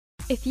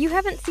If you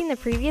haven't seen the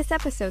previous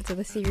episodes of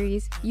the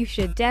series, you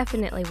should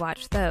definitely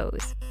watch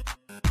those.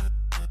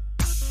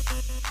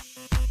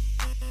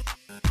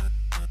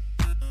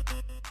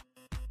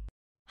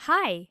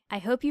 Hi, I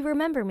hope you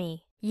remember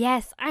me.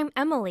 Yes, I'm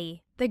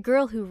Emily, the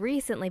girl who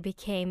recently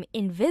became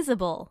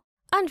invisible.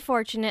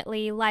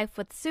 Unfortunately, life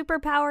with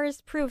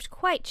superpowers proved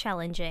quite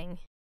challenging.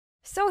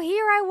 So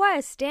here I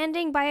was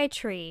standing by a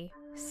tree,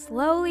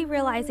 slowly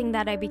realizing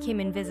that I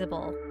became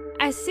invisible.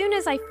 As soon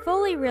as I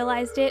fully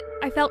realized it,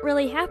 I felt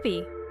really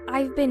happy.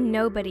 I've been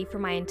nobody for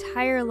my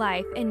entire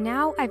life, and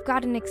now I've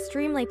got an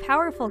extremely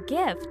powerful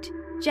gift.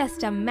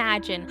 Just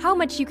imagine how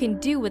much you can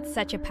do with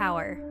such a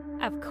power.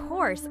 Of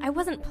course, I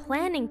wasn't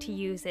planning to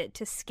use it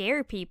to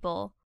scare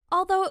people,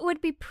 although it would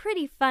be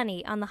pretty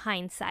funny on the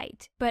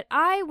hindsight. But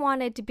I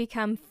wanted to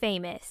become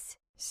famous.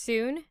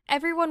 Soon,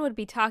 everyone would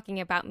be talking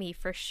about me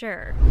for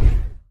sure.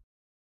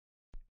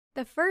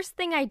 The first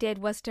thing I did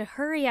was to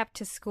hurry up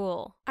to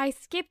school. I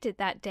skipped it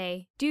that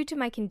day due to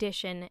my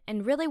condition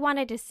and really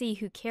wanted to see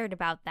who cared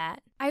about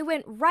that. I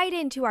went right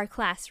into our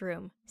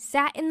classroom,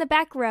 sat in the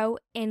back row,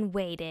 and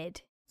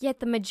waited. Yet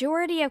the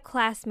majority of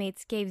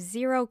classmates gave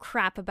zero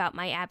crap about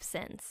my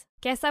absence.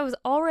 Guess I was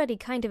already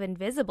kind of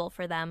invisible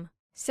for them.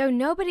 So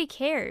nobody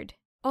cared.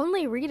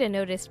 Only Rita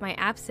noticed my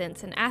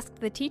absence and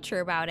asked the teacher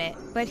about it,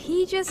 but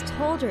he just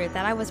told her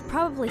that I was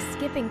probably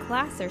skipping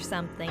class or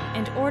something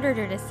and ordered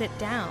her to sit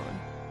down.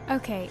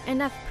 Okay,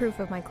 enough proof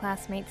of my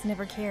classmates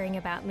never caring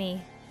about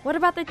me. What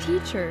about the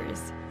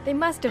teachers? They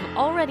must have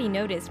already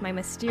noticed my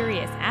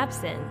mysterious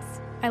absence.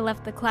 I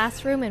left the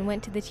classroom and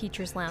went to the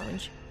teacher's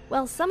lounge.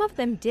 Well, some of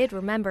them did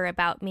remember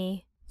about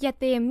me, yet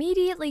they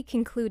immediately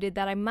concluded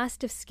that I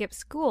must have skipped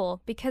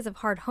school because of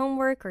hard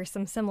homework or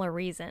some similar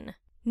reason.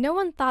 No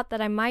one thought that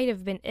I might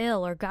have been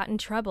ill or got in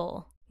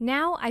trouble.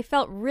 Now I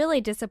felt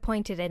really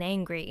disappointed and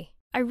angry.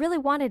 I really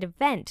wanted to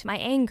vent my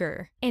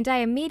anger, and I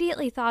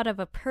immediately thought of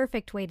a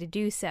perfect way to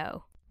do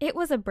so. It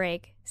was a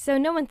break, so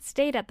no one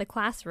stayed at the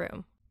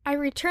classroom. I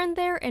returned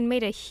there and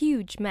made a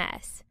huge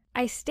mess.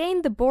 I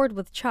stained the board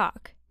with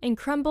chalk and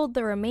crumbled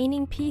the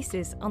remaining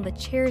pieces on the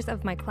chairs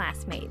of my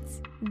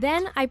classmates.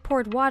 Then I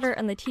poured water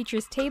on the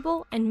teacher's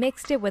table and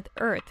mixed it with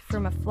earth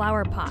from a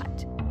flower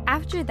pot.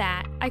 After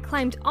that, I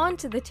climbed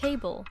onto the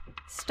table,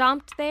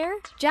 stomped there,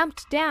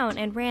 jumped down,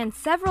 and ran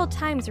several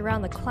times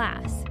around the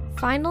class.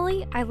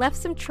 Finally, I left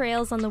some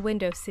trails on the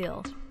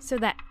windowsill so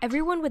that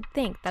everyone would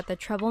think that the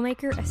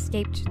troublemaker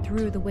escaped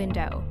through the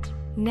window.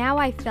 Now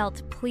I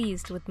felt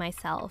pleased with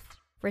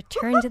myself,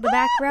 returned to the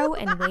back row,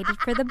 and waited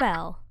for the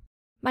bell.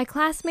 My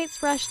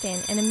classmates rushed in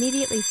and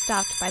immediately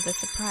stopped by the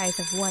surprise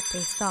of what they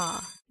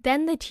saw.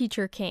 Then the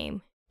teacher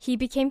came. He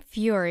became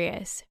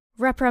furious,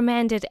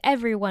 reprimanded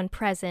everyone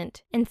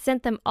present, and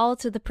sent them all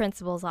to the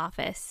principal's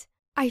office.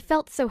 I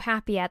felt so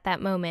happy at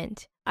that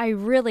moment. I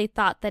really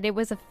thought that it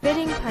was a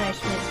fitting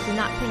punishment for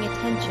not paying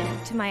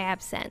attention to my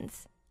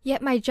absence.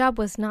 Yet my job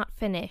was not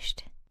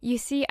finished. You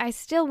see, I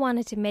still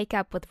wanted to make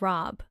up with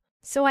Rob.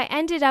 So I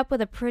ended up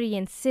with a pretty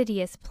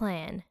insidious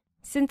plan.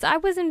 Since I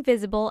was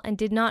invisible and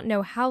did not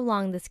know how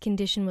long this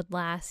condition would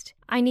last,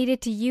 I needed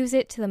to use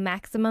it to the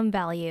maximum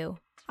value.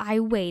 I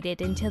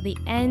waited until the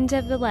end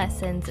of the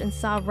lessons and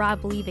saw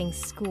Rob leaving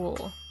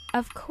school.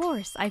 Of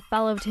course, I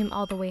followed him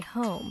all the way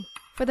home.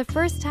 For the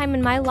first time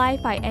in my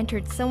life, I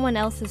entered someone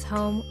else's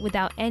home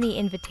without any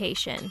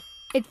invitation.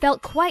 It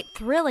felt quite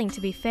thrilling,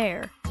 to be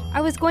fair. I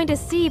was going to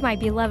see my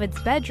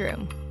beloved's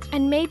bedroom,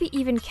 and maybe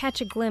even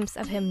catch a glimpse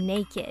of him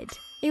naked.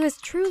 It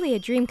was truly a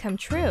dream come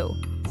true.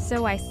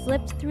 So I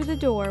slipped through the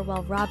door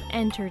while Rob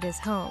entered his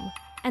home,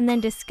 and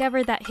then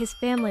discovered that his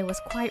family was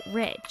quite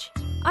rich.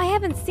 I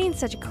haven't seen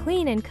such a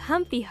clean and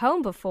comfy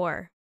home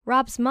before.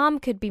 Rob's mom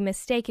could be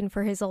mistaken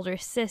for his older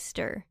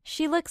sister.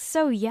 She looks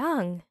so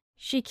young.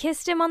 She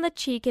kissed him on the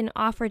cheek and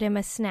offered him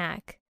a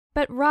snack.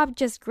 But Rob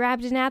just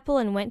grabbed an apple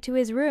and went to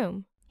his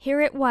room.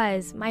 Here it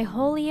was, my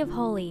holy of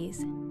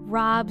holies,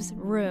 Rob's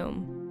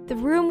room. The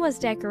room was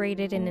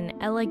decorated in an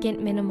elegant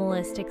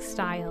minimalistic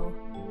style.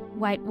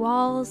 White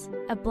walls,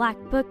 a black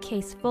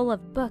bookcase full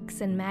of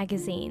books and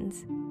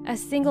magazines, a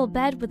single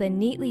bed with a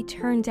neatly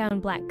turned down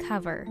black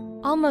cover.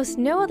 Almost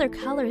no other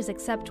colors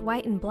except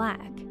white and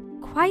black.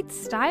 Quite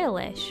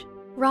stylish.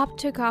 Rob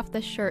took off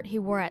the shirt he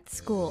wore at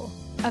school.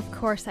 Of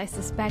course, I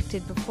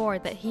suspected before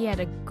that he had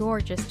a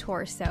gorgeous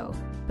torso,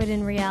 but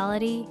in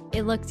reality,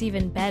 it looked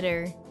even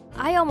better.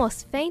 I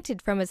almost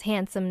fainted from his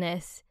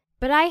handsomeness,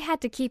 but I had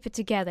to keep it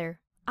together.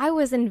 I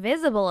was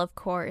invisible, of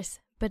course,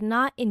 but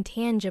not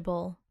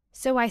intangible.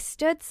 So I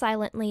stood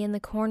silently in the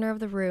corner of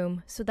the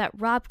room so that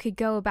Rob could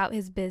go about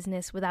his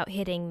business without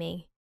hitting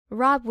me.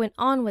 Rob went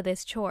on with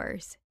his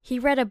chores. He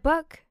read a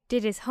book,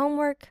 did his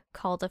homework,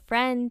 called a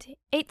friend,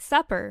 ate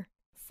supper.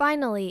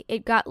 Finally,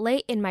 it got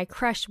late and my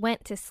crush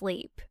went to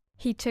sleep.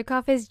 He took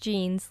off his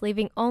jeans,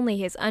 leaving only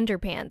his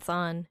underpants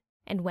on,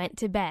 and went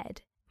to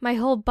bed. My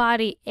whole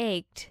body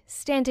ached.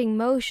 Standing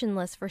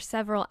motionless for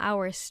several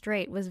hours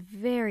straight was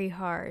very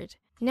hard.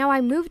 Now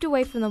I moved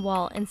away from the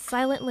wall and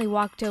silently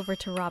walked over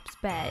to Rob's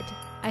bed.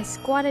 I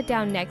squatted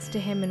down next to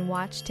him and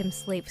watched him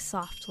sleep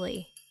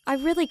softly. I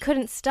really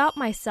couldn't stop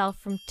myself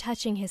from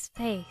touching his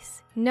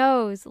face,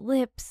 nose,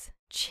 lips,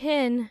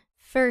 chin.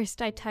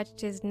 First, I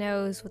touched his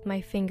nose with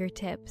my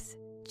fingertips,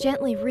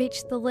 gently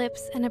reached the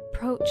lips and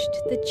approached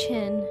the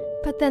chin.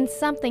 But then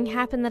something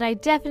happened that I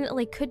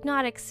definitely could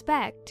not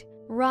expect.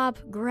 Rob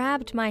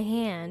grabbed my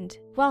hand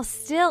while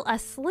still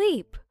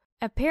asleep.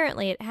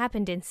 Apparently, it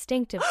happened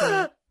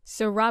instinctively.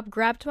 So Rob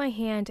grabbed my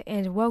hand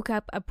and woke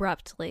up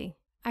abruptly.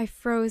 I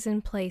froze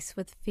in place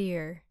with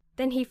fear.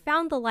 Then he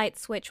found the light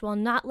switch while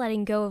not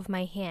letting go of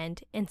my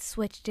hand and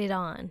switched it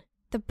on.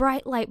 The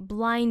bright light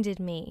blinded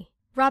me.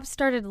 Rob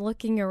started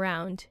looking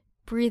around,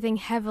 breathing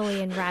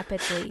heavily and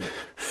rapidly,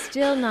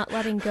 still not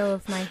letting go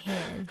of my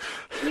hand.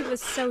 He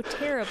was so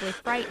terribly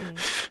frightened,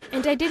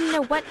 and I didn't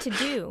know what to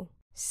do.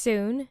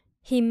 Soon,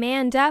 he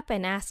manned up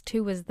and asked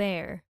who was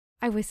there.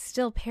 I was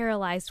still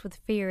paralyzed with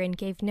fear and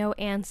gave no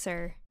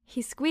answer.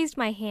 He squeezed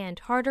my hand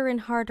harder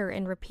and harder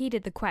and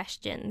repeated the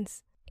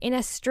questions. In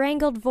a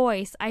strangled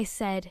voice, I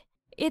said,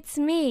 "It's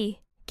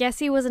me." Guess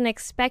he wasn't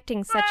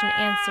expecting such an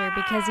answer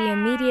because he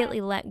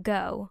immediately let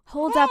go,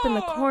 holed up in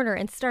the corner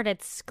and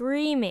started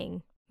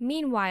screaming.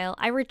 Meanwhile,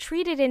 I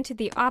retreated into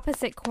the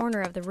opposite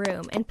corner of the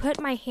room and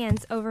put my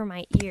hands over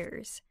my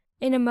ears.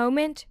 In a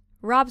moment,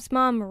 Rob's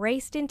mom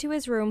raced into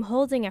his room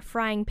holding a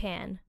frying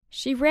pan.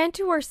 She ran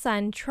to her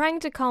son, trying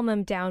to calm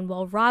him down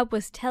while Rob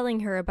was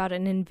telling her about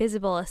an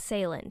invisible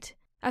assailant.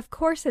 Of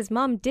course, his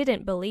mom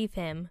didn't believe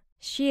him.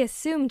 She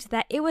assumed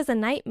that it was a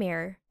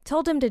nightmare,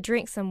 told him to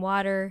drink some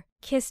water,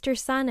 kissed her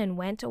son, and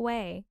went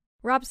away.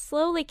 Rob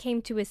slowly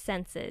came to his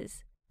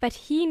senses, but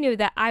he knew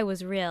that I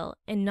was real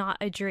and not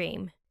a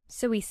dream.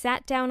 So he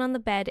sat down on the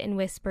bed and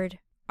whispered,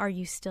 "Are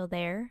you still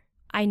there?"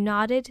 I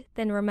nodded,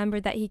 then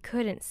remembered that he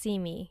couldn't see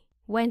me.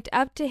 Went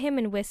up to him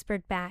and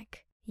whispered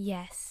back,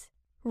 "Yes."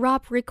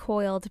 Rob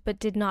recoiled but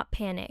did not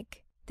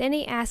panic. Then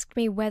he asked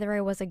me whether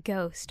I was a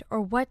ghost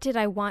or what did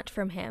I want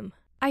from him.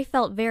 I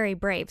felt very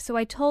brave, so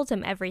I told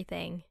him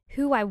everything.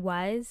 Who I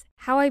was,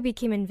 how I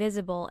became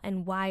invisible,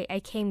 and why I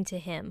came to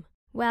him.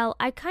 Well,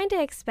 I kinda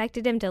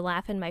expected him to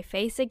laugh in my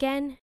face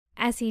again,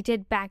 as he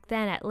did back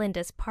then at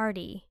Linda's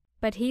party.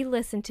 But he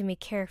listened to me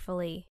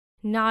carefully,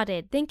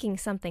 nodded, thinking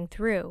something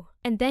through,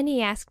 and then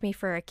he asked me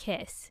for a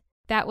kiss.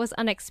 That was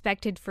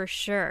unexpected for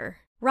sure.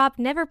 Rob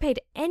never paid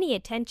any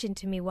attention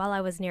to me while I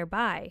was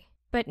nearby.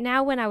 But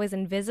now when I was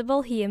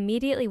invisible, he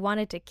immediately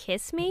wanted to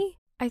kiss me?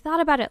 I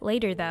thought about it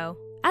later though.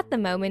 At the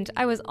moment,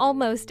 I was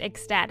almost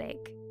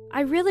ecstatic.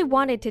 I really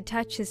wanted to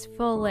touch his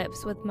full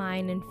lips with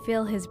mine and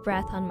feel his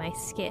breath on my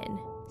skin.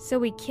 So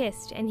we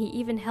kissed and he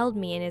even held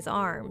me in his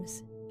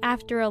arms.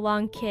 After a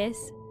long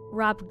kiss,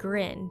 Rob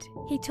grinned.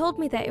 He told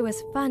me that it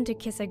was fun to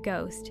kiss a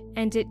ghost,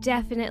 and it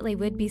definitely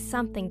would be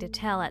something to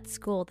tell at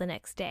school the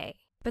next day.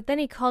 But then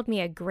he called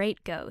me a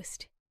great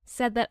ghost.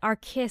 Said that our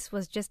kiss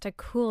was just a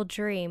cool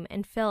dream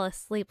and fell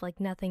asleep like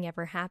nothing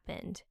ever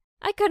happened.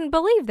 I couldn't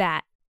believe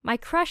that. My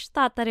crush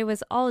thought that it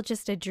was all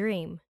just a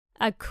dream.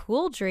 A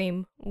cool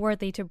dream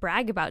worthy to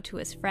brag about to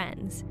his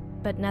friends,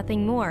 but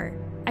nothing more.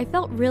 I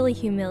felt really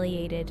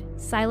humiliated.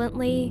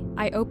 Silently,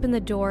 I opened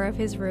the door of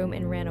his room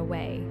and ran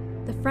away.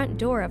 The front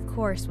door, of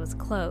course, was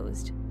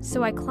closed,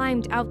 so I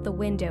climbed out the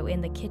window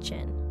in the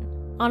kitchen.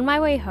 On my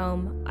way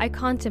home, I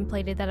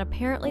contemplated that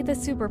apparently the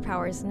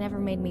superpowers never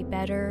made me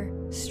better,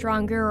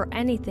 stronger, or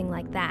anything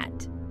like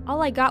that.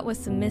 All I got was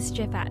some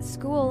mischief at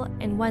school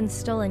and one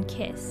stolen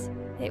kiss.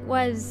 It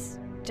was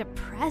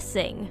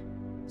depressing.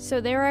 So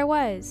there I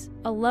was,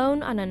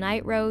 alone on a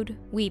night road,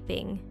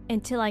 weeping,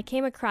 until I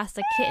came across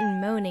a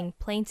kitten moaning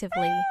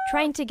plaintively,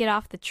 trying to get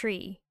off the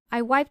tree.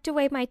 I wiped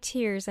away my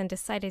tears and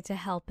decided to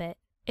help it.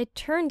 It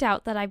turned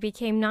out that I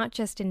became not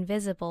just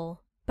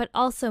invisible, but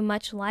also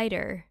much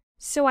lighter.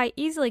 So I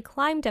easily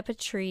climbed up a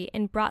tree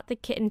and brought the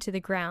kitten to the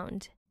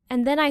ground.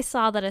 And then I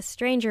saw that a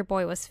stranger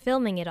boy was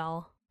filming it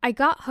all. I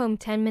got home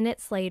 10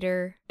 minutes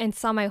later and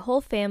saw my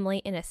whole family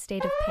in a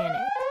state of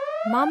panic.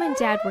 Mom and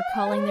Dad were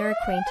calling their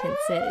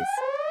acquaintances,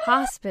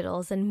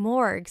 hospitals and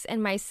morgues,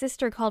 and my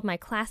sister called my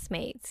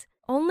classmates.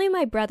 Only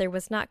my brother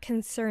was not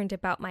concerned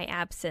about my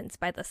absence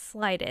by the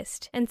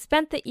slightest and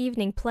spent the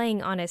evening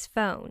playing on his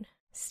phone.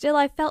 Still,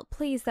 I felt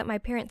pleased that my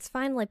parents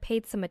finally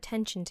paid some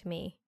attention to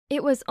me.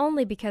 It was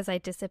only because I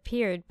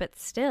disappeared, but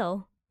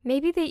still.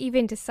 Maybe they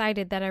even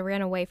decided that I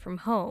ran away from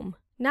home.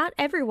 Not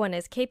everyone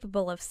is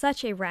capable of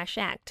such a rash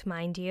act,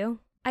 mind you.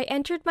 I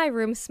entered my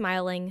room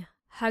smiling,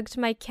 hugged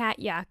my cat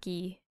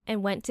Yaki,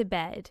 and went to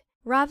bed.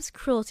 Rob's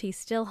cruelty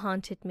still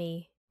haunted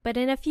me, but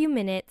in a few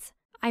minutes,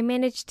 I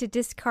managed to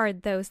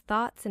discard those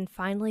thoughts and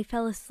finally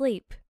fell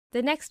asleep.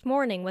 The next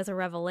morning was a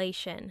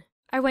revelation.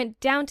 I went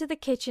down to the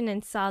kitchen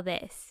and saw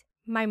this.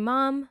 My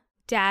mom,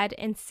 dad,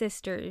 and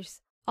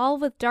sisters, all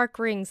with dark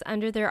rings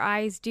under their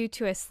eyes due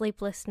to a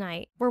sleepless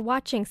night, were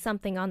watching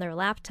something on their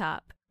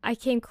laptop. I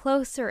came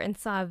closer and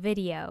saw a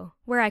video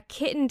where a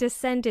kitten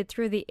descended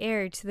through the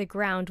air to the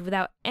ground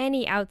without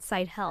any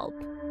outside help.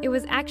 It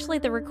was actually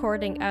the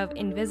recording of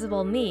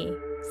Invisible Me,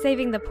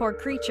 saving the poor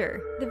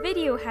creature. The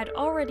video had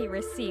already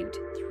received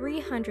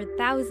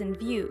 300,000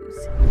 views.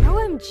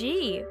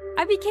 OMG!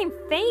 I became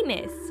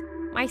famous!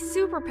 My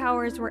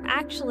superpowers were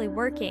actually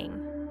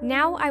working.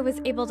 Now I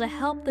was able to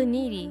help the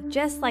needy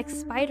just like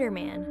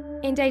Spider-Man,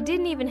 and I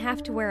didn't even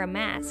have to wear a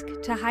mask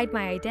to hide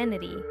my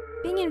identity.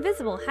 Being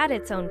invisible had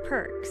its own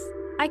perks.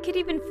 I could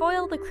even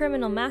foil the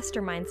criminal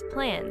mastermind's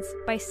plans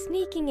by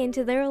sneaking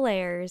into their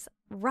lairs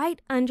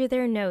right under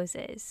their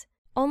noses.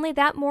 Only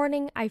that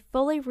morning, I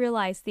fully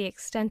realized the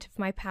extent of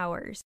my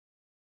powers.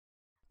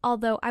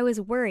 Although I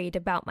was worried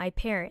about my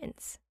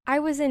parents, I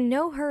was in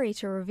no hurry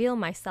to reveal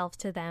myself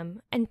to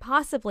them and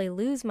possibly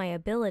lose my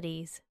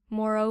abilities.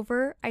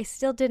 Moreover, I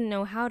still didn't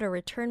know how to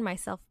return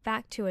myself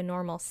back to a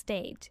normal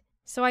state,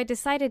 so I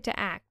decided to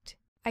act.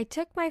 I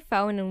took my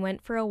phone and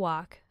went for a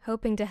walk,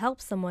 hoping to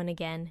help someone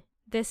again.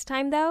 This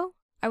time, though,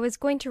 I was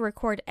going to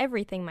record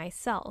everything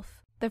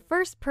myself. The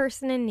first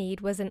person in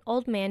need was an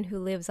old man who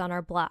lives on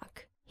our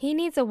block. He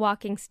needs a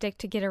walking stick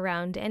to get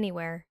around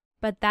anywhere.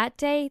 But that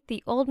day,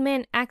 the old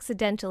man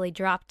accidentally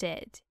dropped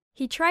it.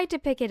 He tried to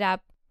pick it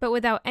up, but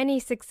without any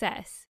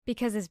success,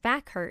 because his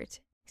back hurt.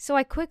 So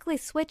I quickly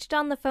switched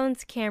on the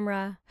phone's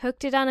camera,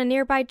 hooked it on a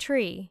nearby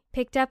tree,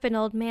 picked up an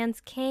old man's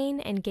cane,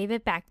 and gave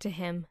it back to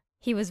him.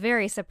 He was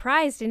very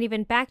surprised and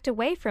even backed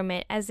away from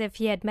it as if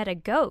he had met a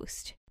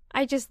ghost.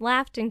 I just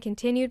laughed and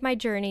continued my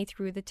journey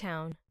through the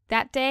town.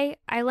 That day,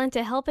 I lent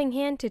a helping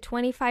hand to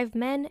 25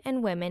 men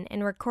and women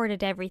and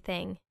recorded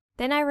everything.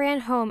 Then I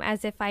ran home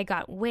as if I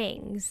got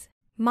wings.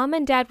 Mom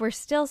and Dad were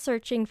still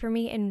searching for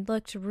me and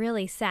looked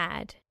really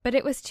sad, but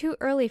it was too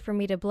early for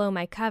me to blow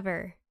my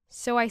cover.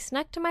 So I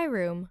snuck to my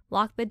room,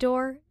 locked the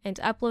door, and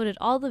uploaded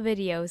all the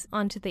videos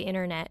onto the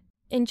internet.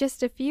 In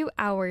just a few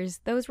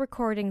hours, those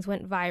recordings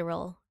went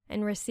viral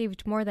and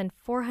received more than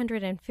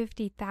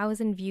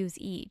 450,000 views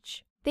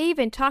each. They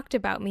even talked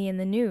about me in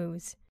the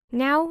news.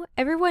 Now,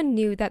 everyone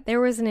knew that there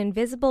was an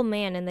invisible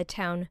man in the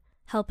town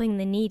helping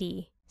the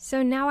needy.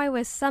 So now I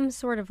was some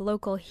sort of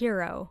local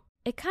hero.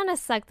 It kinda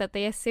sucked that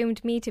they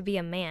assumed me to be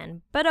a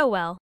man, but oh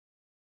well.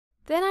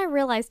 Then I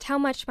realized how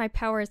much my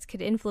powers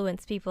could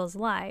influence people's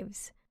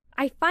lives.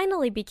 I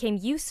finally became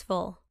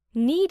useful,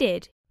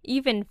 needed,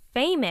 even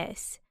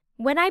famous.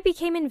 When I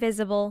became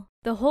invisible,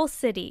 the whole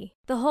city,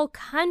 the whole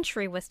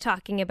country was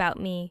talking about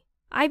me.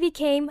 I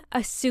became a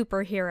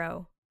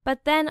superhero.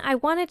 But then I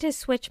wanted to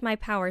switch my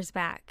powers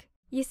back.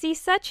 You see,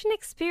 such an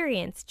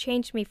experience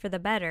changed me for the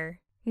better.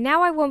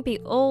 Now I won't be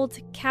old,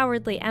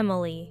 cowardly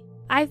Emily.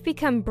 I've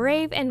become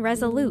brave and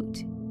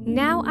resolute.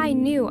 Now I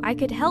knew I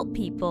could help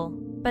people.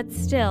 But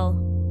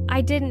still,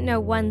 I didn't know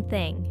one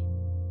thing.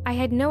 I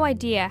had no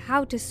idea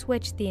how to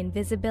switch the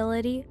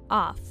invisibility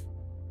off.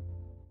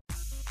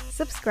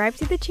 Subscribe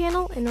to the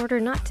channel in order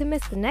not to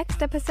miss the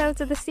next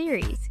episodes of the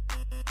series.